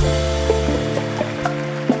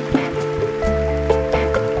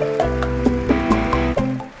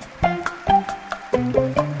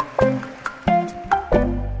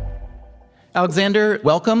 Alexander,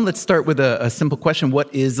 welcome. Let's start with a simple question.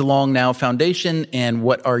 What is the Long Now Foundation, and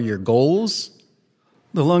what are your goals?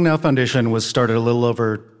 The Long Now Foundation was started a little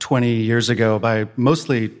over 20 years ago by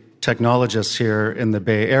mostly technologists here in the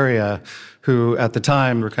Bay Area who, at the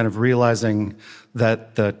time, were kind of realizing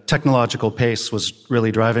that the technological pace was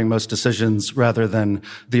really driving most decisions rather than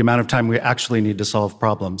the amount of time we actually need to solve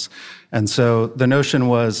problems. And so the notion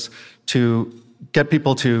was to get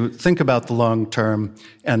people to think about the long term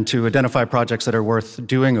and to identify projects that are worth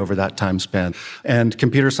doing over that time span. And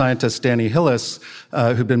computer scientist Danny Hillis,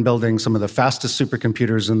 who'd been building some of the fastest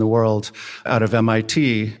supercomputers in the world out of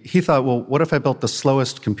MIT, he thought, well, what if I built the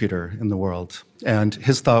slowest computer in the world? And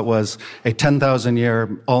his thought was a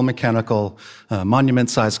 10,000-year, all-mechanical,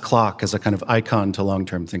 monument-sized clock as a kind of icon to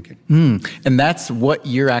long-term thinking. And that's what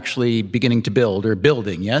you're actually beginning to build, or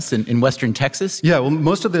building, yes, in Western Texas? Yeah, well,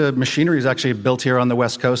 most of the machinery is actually built here on the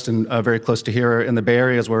West Coast and very close to here in the Bay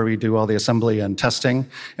Area is where we do all the assembly and testing,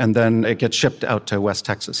 and then it gets shipped out to West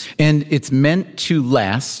Texas. And it's meant to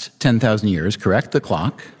last 10,000 years, correct, the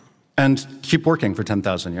clock? And keep working for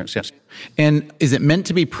 10,000 years, yes. And is it meant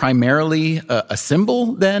to be primarily a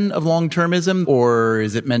symbol, then, of long-termism? Or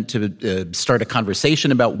is it meant to start a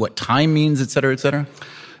conversation about what time means, et cetera, et cetera?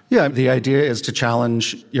 Yeah, the idea is to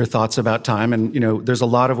challenge your thoughts about time. And, there's a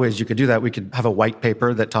lot of ways you could do that. We could have a white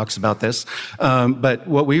paper that talks about this. But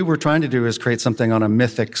what we were trying to do is create something on a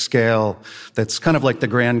mythic scale that's kind of like the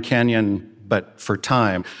Grand Canyon, but for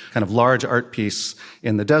time, kind of large art piece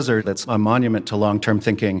in the desert that's a monument to long-term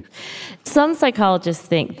thinking. Some psychologists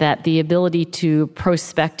think that the ability to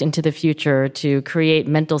prospect into the future, to create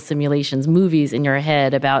mental simulations, movies in your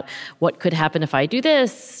head about what could happen if I do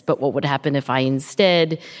this, but what would happen if I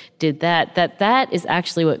instead did that is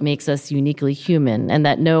actually what makes us uniquely human, and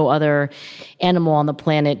that no other animal on the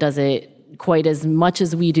planet does it quite as much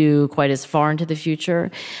as we do, quite as far into the future.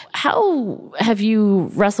 How have you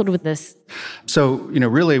wrestled with this? So,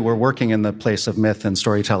 really we're working in the place of myth and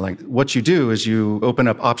storytelling. What you do is you open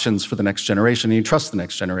up options for the next generation and you trust the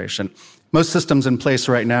next generation. Most systems in place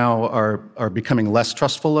right now are becoming less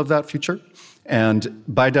trustful of that future. And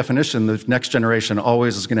by definition, the next generation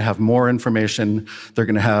always is going to have more information. They're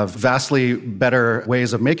going to have vastly better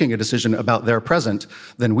ways of making a decision about their present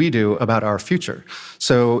than we do about our future.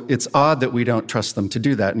 So it's odd that we don't trust them to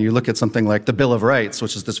do that. And you look at something like the Bill of Rights,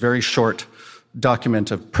 which is this very short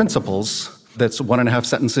document of principles that's 1.5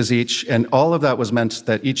 sentences each, and all of that was meant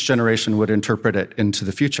that each generation would interpret it into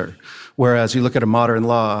the future. Whereas you look at a modern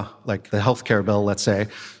law, like the healthcare bill, let's say,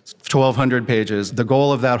 1,200 pages, the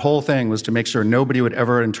goal of that whole thing was to make sure nobody would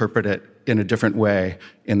ever interpret it in a different way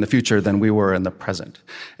in the future than we were in the present.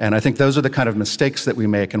 And I think those are the kind of mistakes that we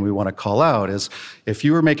make and we want to call out, is if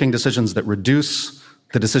you are making decisions that reduce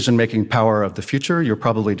the decision-making power of the future, you're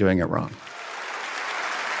probably doing it wrong.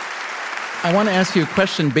 I want to ask you a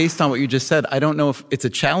question based on what you just said. I don't know if it's a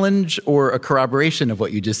challenge or a corroboration of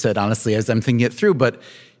what you just said, honestly, as I'm thinking it through. But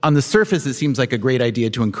on the surface, it seems like a great idea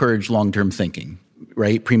to encourage long-term thinking,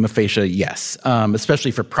 right? Prima facie, yes, especially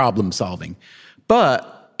for problem solving.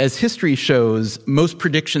 But as history shows, most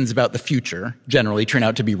predictions about the future generally turn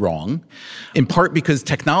out to be wrong, in part because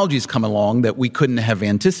technologies come along that we couldn't have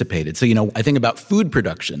anticipated. So, I think about food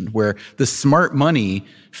production, where the smart money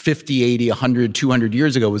 50, 80, 100, 200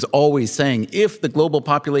 years ago was always saying, if the global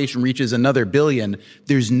population reaches another billion,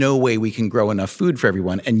 there's no way we can grow enough food for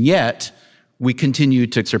everyone. And yet, we continue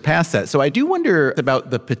to surpass that. So I do wonder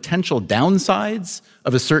about the potential downsides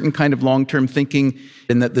of a certain kind of long-term thinking,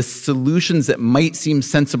 and that the solutions that might seem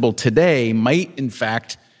sensible today might, in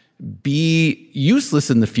fact, be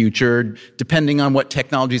useless in the future, depending on what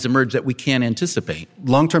technologies emerge that we can't anticipate.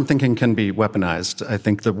 Long-term thinking can be weaponized. I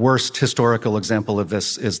think the worst historical example of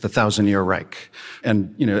this is the Thousand-Year Reich.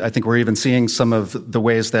 And, I think we're even seeing some of the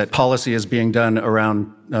ways that policy is being done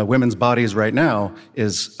around women's bodies right now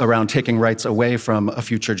is around taking rights away from a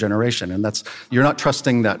future generation. And you're not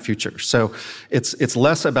trusting that future. So it's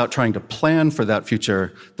less about trying to plan for that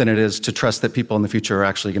future than it is to trust that people in the future are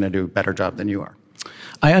actually going to do a better job than you are.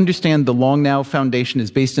 I understand the Long Now Foundation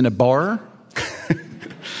is based in a bar.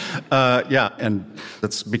 Yeah, and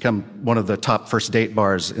it's become one of the top first date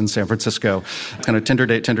bars in San Francisco. Kind of Tinder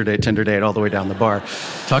date, all the way down the bar.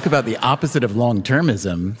 Talk about the opposite of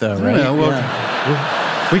long-termism, though, right? Yeah,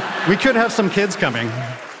 well, we could have some kids coming.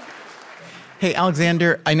 Hey,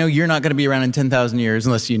 Alexander, I know you're not going to be around in 10,000 years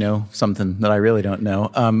unless you know something that I really don't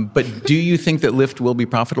know. But do you think that Lyft will be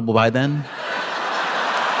profitable by then?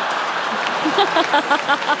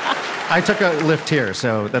 I took a Lyft here,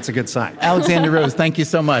 so that's a good sign. Alexander Rose, thank you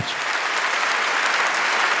so much.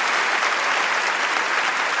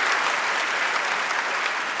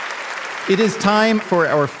 It is time for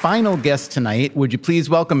our final guest tonight. Would you please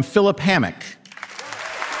welcome Philip Hammock?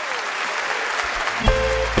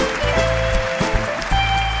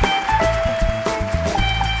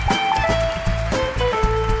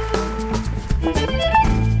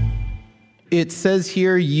 It says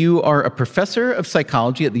here you are a professor of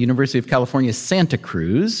psychology at the University of California, Santa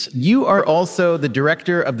Cruz. You are also the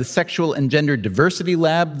director of the Sexual and Gender Diversity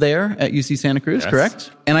Lab there at UC Santa Cruz, yes.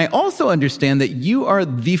 Correct? And I also understand that you are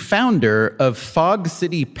the founder of Fog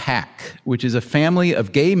City Pack, which is a family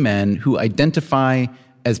of gay men who identify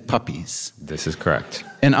as puppies. This is correct.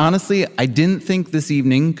 And honestly, I didn't think this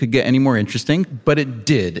evening could get any more interesting, but it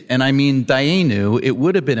did. And I mean, Dayenu, it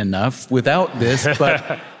would have been enough without this,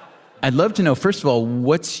 but... I'd love to know, first of all,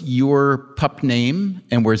 what's your pup name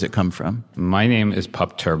and where does it come from? My name is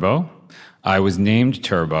Pup Turbo. I was named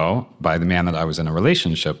Turbo by the man that I was in a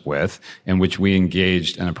relationship with, in which we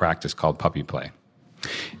engaged in a practice called puppy play.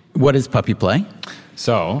 What is puppy play?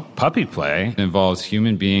 So, puppy play involves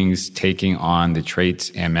human beings taking on the traits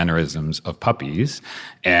and mannerisms of puppies,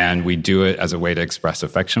 and we do it as a way to express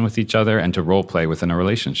affection with each other and to role play within a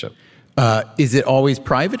relationship. Is it always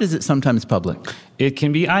private? Is it sometimes public? It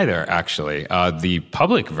can be either, actually. The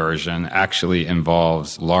public version actually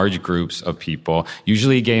involves large groups of people,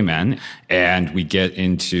 usually gay men, and we get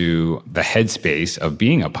into the headspace of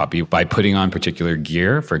being a puppy by putting on particular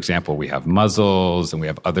gear. For example, we have muzzles and we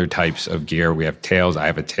have other types of gear. We have tails. I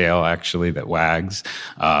have a tail, actually, that wags.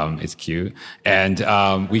 It's cute.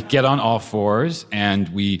 And we get on all fours and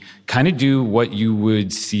we kind of do what you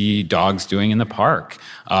would see dogs doing in the park.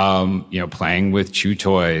 Playing with chew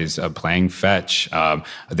toys, playing fetch.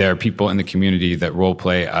 There are people in the community that role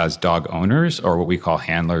play as dog owners or what we call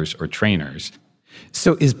handlers or trainers.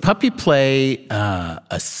 So is puppy play a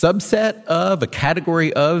subset of, a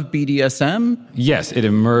category of BDSM? Yes, it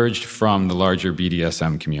emerged from the larger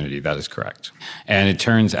BDSM community. That is correct. And it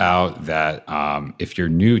turns out that if you're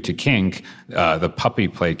new to kink, the puppy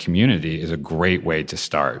play community is a great way to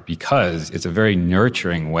start because it's a very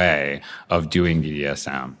nurturing way of doing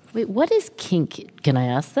BDSM. Wait, what is kink? Can I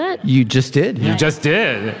ask that? You just did. You just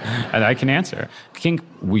did. And I can answer. Kink,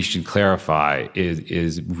 we should clarify,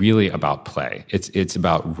 is really about play. It's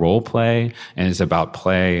about role play, and it's about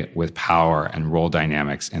play with power and role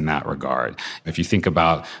dynamics in that regard. If you think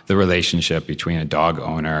about the relationship between a dog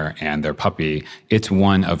owner and their puppy, it's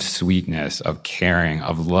one of sweetness, of caring,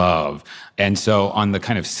 of love. And so on the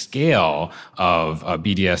kind of scale of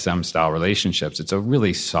BDSM-style relationships, it's a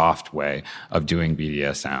really soft way of doing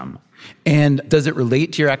BDSM. And does it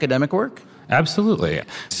relate to your academic work? Absolutely.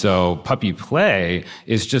 So puppy play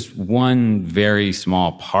is just one very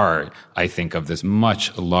small part, I think, of this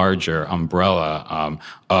much larger umbrella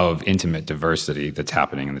of intimate diversity that's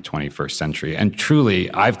happening in the 21st century. And truly,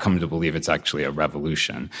 I've come to believe it's actually a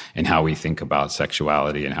revolution in how we think about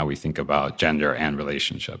sexuality and how we think about gender and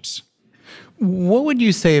relationships. What would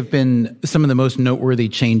you say have been some of the most noteworthy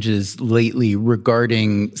changes lately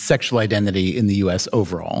regarding sexual identity in the U.S.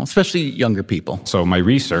 overall, especially younger people? So my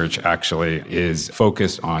research actually is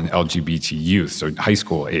focused on LGBT youth, so high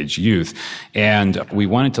school age youth. And we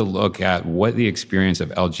wanted to look at what the experience of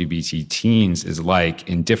LGBT teens is like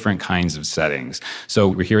in different kinds of settings. So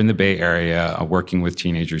we're here in the Bay Area, working with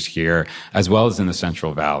teenagers here, as well as in the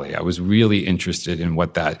Central Valley. I was really interested in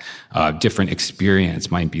what that different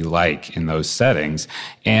experience might be like in those settings.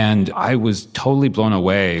 And I was totally blown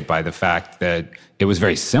away by the fact that it was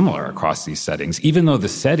very similar across these settings, even though the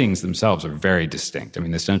settings themselves are very distinct. I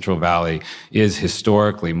mean, the Central Valley is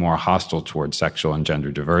historically more hostile towards sexual and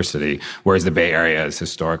gender diversity, whereas the Bay Area is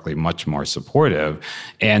historically much more supportive.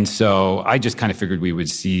 And so I just kind of figured we would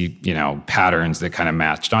see, patterns that kind of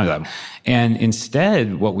matched onto that. And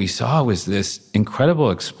instead, what we saw was this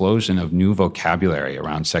incredible explosion of new vocabulary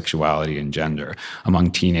around sexuality and gender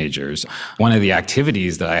among teenagers. One of the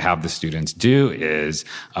activities that I have the students do is,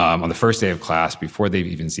 on the first day of class, before they've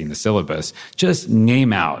even seen the syllabus, just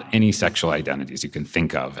name out any sexual identities you can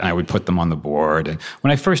think of. And I would put them on the board. And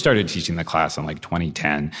when I first started teaching the class in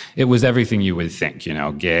 2010, it was everything you would think,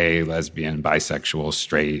 gay, lesbian, bisexual,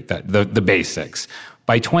 straight, the basics.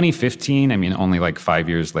 By 2015, only 5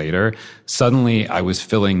 years later, suddenly I was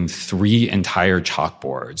filling 3 entire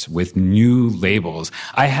chalkboards with new labels.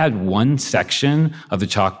 I had one section of the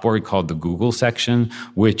chalkboard called the Google section,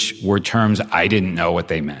 which were terms I didn't know what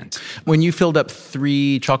they meant. When you filled up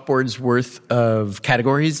 3 chalkboards worth of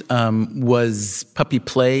categories, was puppy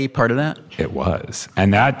play part of that? It was.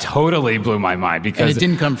 And that totally blew my mind because... And it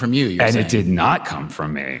didn't come from you, you're saying. And it did not come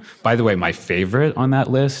from me. By the way, my favorite on that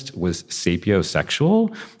list was sapiosexual,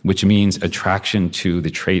 which means attraction to the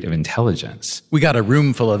trait of intelligence. We got a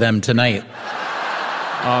room full of them tonight.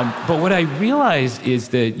 But what I realized is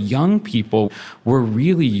that young people were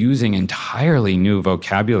really using entirely new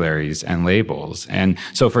vocabularies and labels. And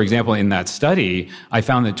so, for example, in that study, I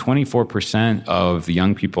found that 24% of the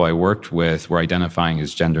young people I worked with were identifying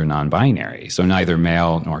as gender non-binary, so neither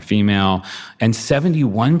male nor female. And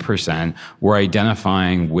 71% were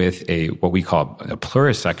identifying with what we call a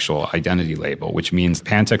plurisexual identity label, which means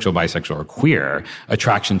pansexual, bisexual, or queer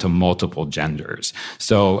attraction to multiple genders.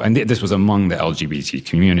 So, and this was among the LGBT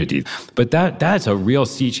community. But that's a real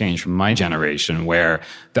sea change from my generation, where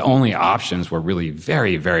the only options were really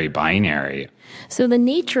very, very binary. So the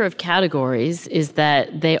nature of categories is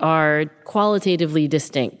that they are qualitatively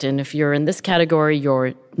distinct. And if you're in this category,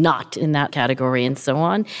 you're not in that category, and so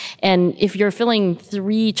on. And if you're filling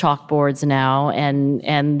 3 chalkboards now,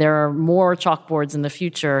 and there are more chalkboards in the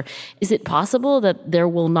future, is it possible that there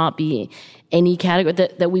will not be any category,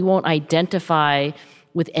 that we won't identify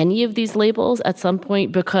with any of these labels at some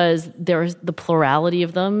point because there's the plurality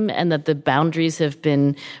of them and that the boundaries have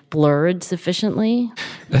been blurred sufficiently?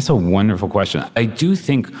 That's a wonderful question. I do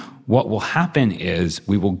think what will happen is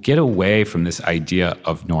we will get away from this idea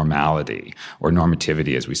of normality, or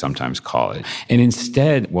normativity as we sometimes call it. And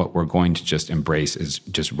instead, what we're going to just embrace is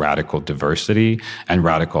just radical diversity and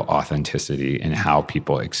radical authenticity in how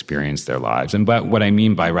people experience their lives. And but what I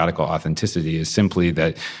mean by radical authenticity is simply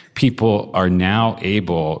that people are now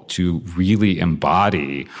able to really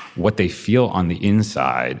embody what they feel on the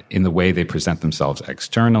inside in the way they present themselves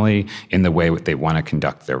externally, in the way they want to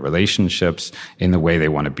conduct their relationships, in the way they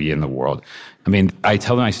want to be in the world. I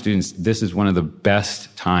tell my students, this is one of the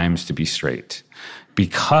best times to be straight.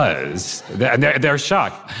 Because, they're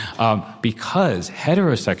shocked, because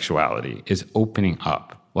heterosexuality is opening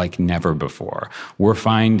up like never before. We're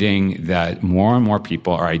finding that more and more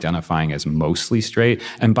people are identifying as mostly straight.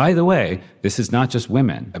 And by the way, this is not just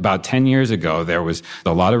women. About 10 years ago, there was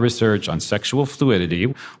a lot of research on sexual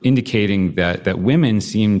fluidity indicating that women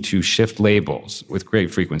seem to shift labels with great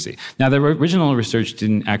frequency. Now, the original research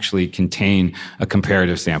didn't actually contain a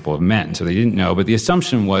comparative sample of men, so they didn't know. But the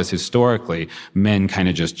assumption was historically, men kind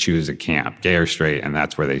of just choose a camp, gay or straight, and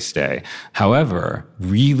that's where they stay. However,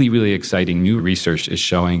 really, really exciting new research is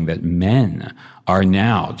showing that men are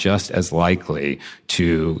now just as likely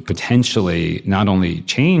to potentially not only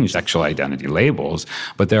change sexual identity labels,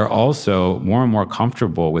 but they're also more and more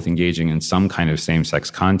comfortable with engaging in some kind of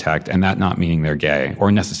same-sex contact, and that not meaning they're gay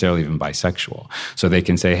or necessarily even bisexual. So they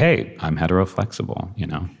can say, hey, I'm heteroflexible,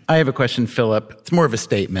 I have a question, Philip. It's more of a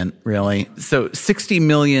statement, really. So 60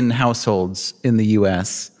 million households in the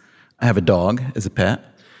U.S. have a dog as a pet,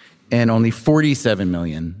 and only 47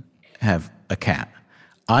 million have a cat.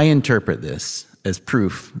 I interpret this as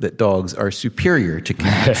proof that dogs are superior to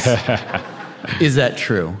cats. Is that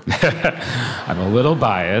true? I'm a little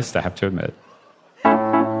biased, I have to admit.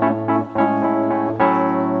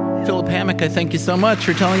 Philip Hammack, I thank you so much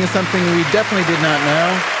for telling us something we definitely did not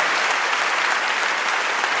know.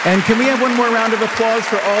 And can we have one more round of applause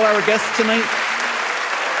for all our guests tonight?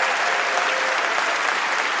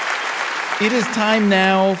 It is time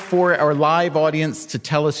now for our live audience to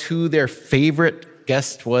tell us who their favorite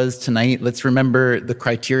guest was tonight. Let's remember the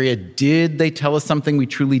criteria. Did they tell us something we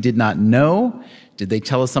truly did not know? Did they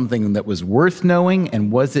tell us something that was worth knowing?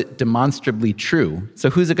 And was it demonstrably true?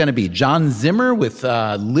 So who's it going to be? John Zimmer with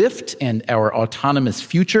Lyft and Our Autonomous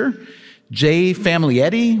Future. Jay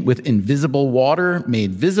Famiglietti with Invisible Water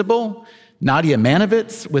Made Visible. Nadia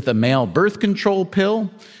Manovitz with a male birth control pill,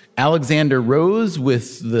 Alexander Rose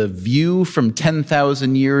with The View from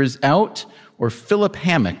 10,000 Years Out, or Philip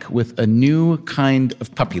Hammock with A New Kind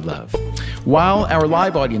of Puppy Love. While our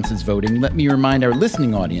live audience is voting, let me remind our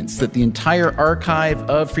listening audience that the entire archive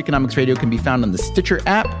of Freakonomics Radio can be found on the Stitcher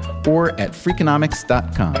app or at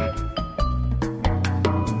Freakonomics.com.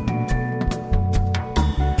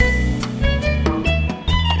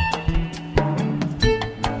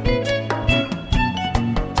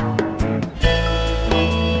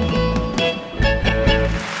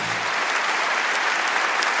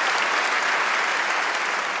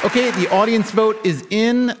 Okay, the audience vote is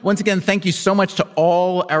in. Once again, thank you so much to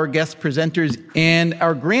all our guest presenters and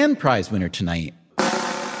our grand prize winner tonight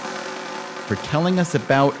for telling us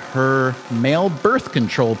about her male birth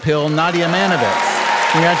control pill, Nadia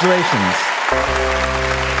Manovitz. Congratulations.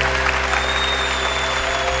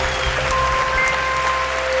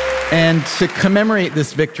 And to commemorate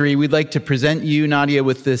this victory, we'd like to present you, Nadia,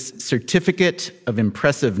 with this certificate of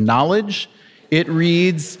impressive knowledge. It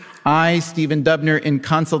reads, I, Stephen Dubner, in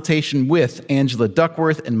consultation with Angela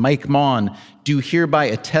Duckworth and Mike Maughan, do hereby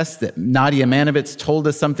attest that Nadia Manovitz told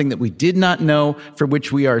us something that we did not know, for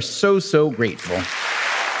which we are so, so grateful.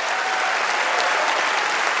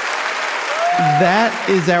 That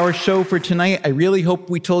is our show for tonight. I really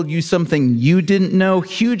hope we told you something you didn't know.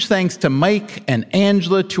 Huge thanks to Mike and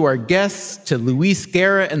Angela, to our guests, to Luis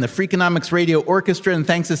Guerra and the Freakonomics Radio Orchestra, and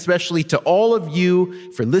thanks especially to all of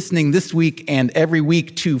you for listening this week and every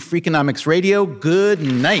week to Freakonomics Radio. Good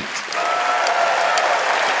night.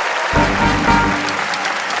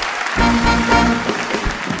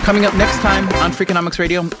 Coming up next time on Freakonomics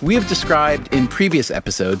Radio, we have described in previous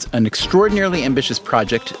episodes an extraordinarily ambitious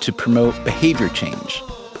project to promote behavior change.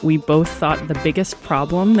 We both thought the biggest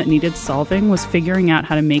problem that needed solving was figuring out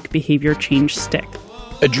how to make behavior change stick.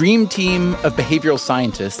 A dream team of behavioral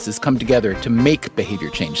scientists has come together to make behavior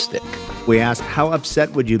change stick. We asked, how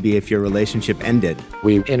upset would you be if your relationship ended?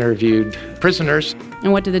 We interviewed prisoners.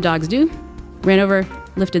 And what did the dogs do? Ran over,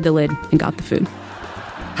 lifted the lid, and got the food.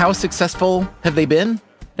 How successful have they been?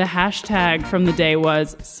 The hashtag from the day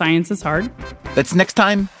was science is hard. That's next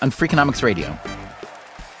time on Freakonomics Radio.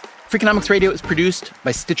 Freakonomics Radio is produced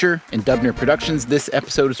by Stitcher and Dubner Productions. This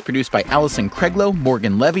episode is produced by Allison Craiglow,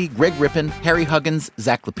 Morgan Levy, Greg Rippin, Harry Huggins,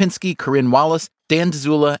 Zach Lipinski, Corinne Wallace, Dan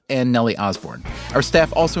Dzula, and Nellie Osborne. Our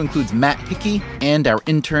staff also includes Matt Hickey, and our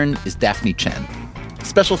intern is Daphne Chen.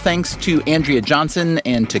 Special thanks to Andrea Johnson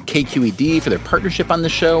and to KQED for their partnership on the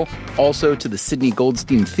show, also to the Sidney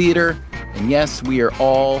Goldstein Theater. And yes, we are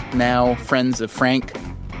all now friends of Frank.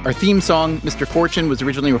 Our theme song, Mr. Fortune, was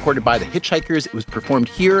originally recorded by the Hitchhikers. It was performed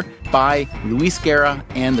here by Luis Guerra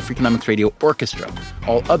and the Freakonomics Radio Orchestra.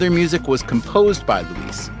 All other music was composed by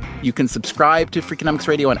Luis. You can subscribe to Freakonomics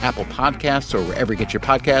Radio on Apple Podcasts or wherever you get your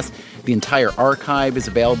podcasts. The entire archive is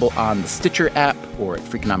available on the Stitcher app or at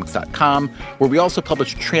Freakonomics.com, where we also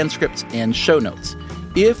publish transcripts and show notes.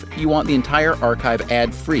 If you want the entire archive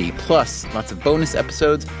ad-free, plus lots of bonus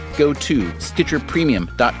episodes, go to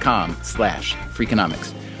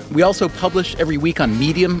StitcherPremium.com/Freakonomics. We also publish every week on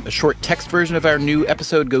Medium, a short text version of our new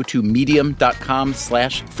episode. Go to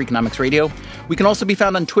medium.com/Freakonomics Radio. We can also be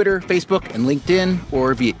found on Twitter, Facebook, and LinkedIn,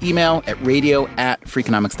 or via email at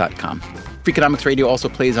radio@Freakonomics.com. Freakonomics Radio also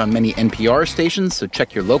plays on many NPR stations, so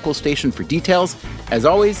check your local station for details. As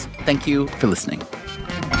always, thank you for listening.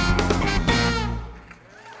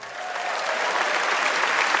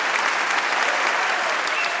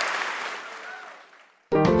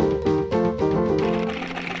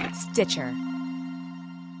 Stitcher.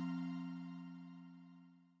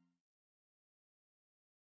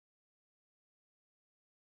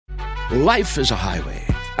 Life is a highway,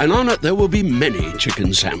 and on it there will be many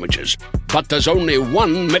chicken sandwiches. But there's only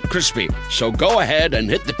one McCrispy. So go ahead and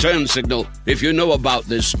hit the turn signal if you know about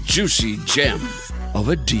this juicy gem of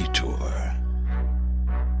a detour.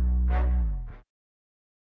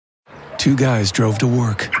 Two guys drove to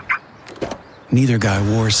work. Neither guy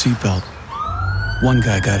wore a seatbelt. One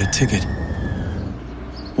guy got a ticket.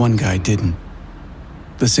 One guy didn't.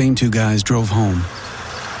 The same two guys drove home.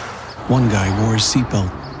 One guy wore his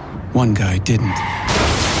seatbelt. One guy didn't.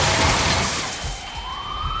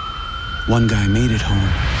 One guy made it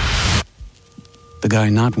home. The guy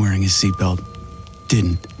not wearing his seatbelt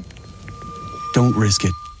didn't. Don't risk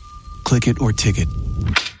it. Click it or ticket.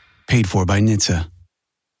 Paid for by NHTSA.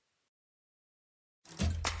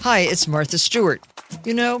 Hi, it's Martha Stewart.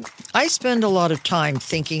 You know, I spend a lot of time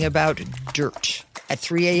thinking about dirt. At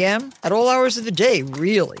 3 a.m., at all hours of the day,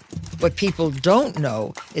 really. What people don't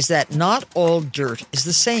know is that not all dirt is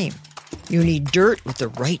the same. You need dirt with the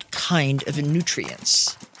right kind of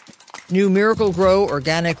nutrients. New Miracle-Gro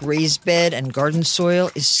organic raised bed and garden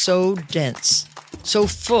soil is so dense, so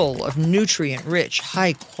full of nutrient-rich,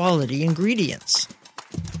 high-quality ingredients.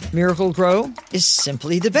 Miracle-Gro is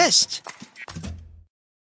simply the best.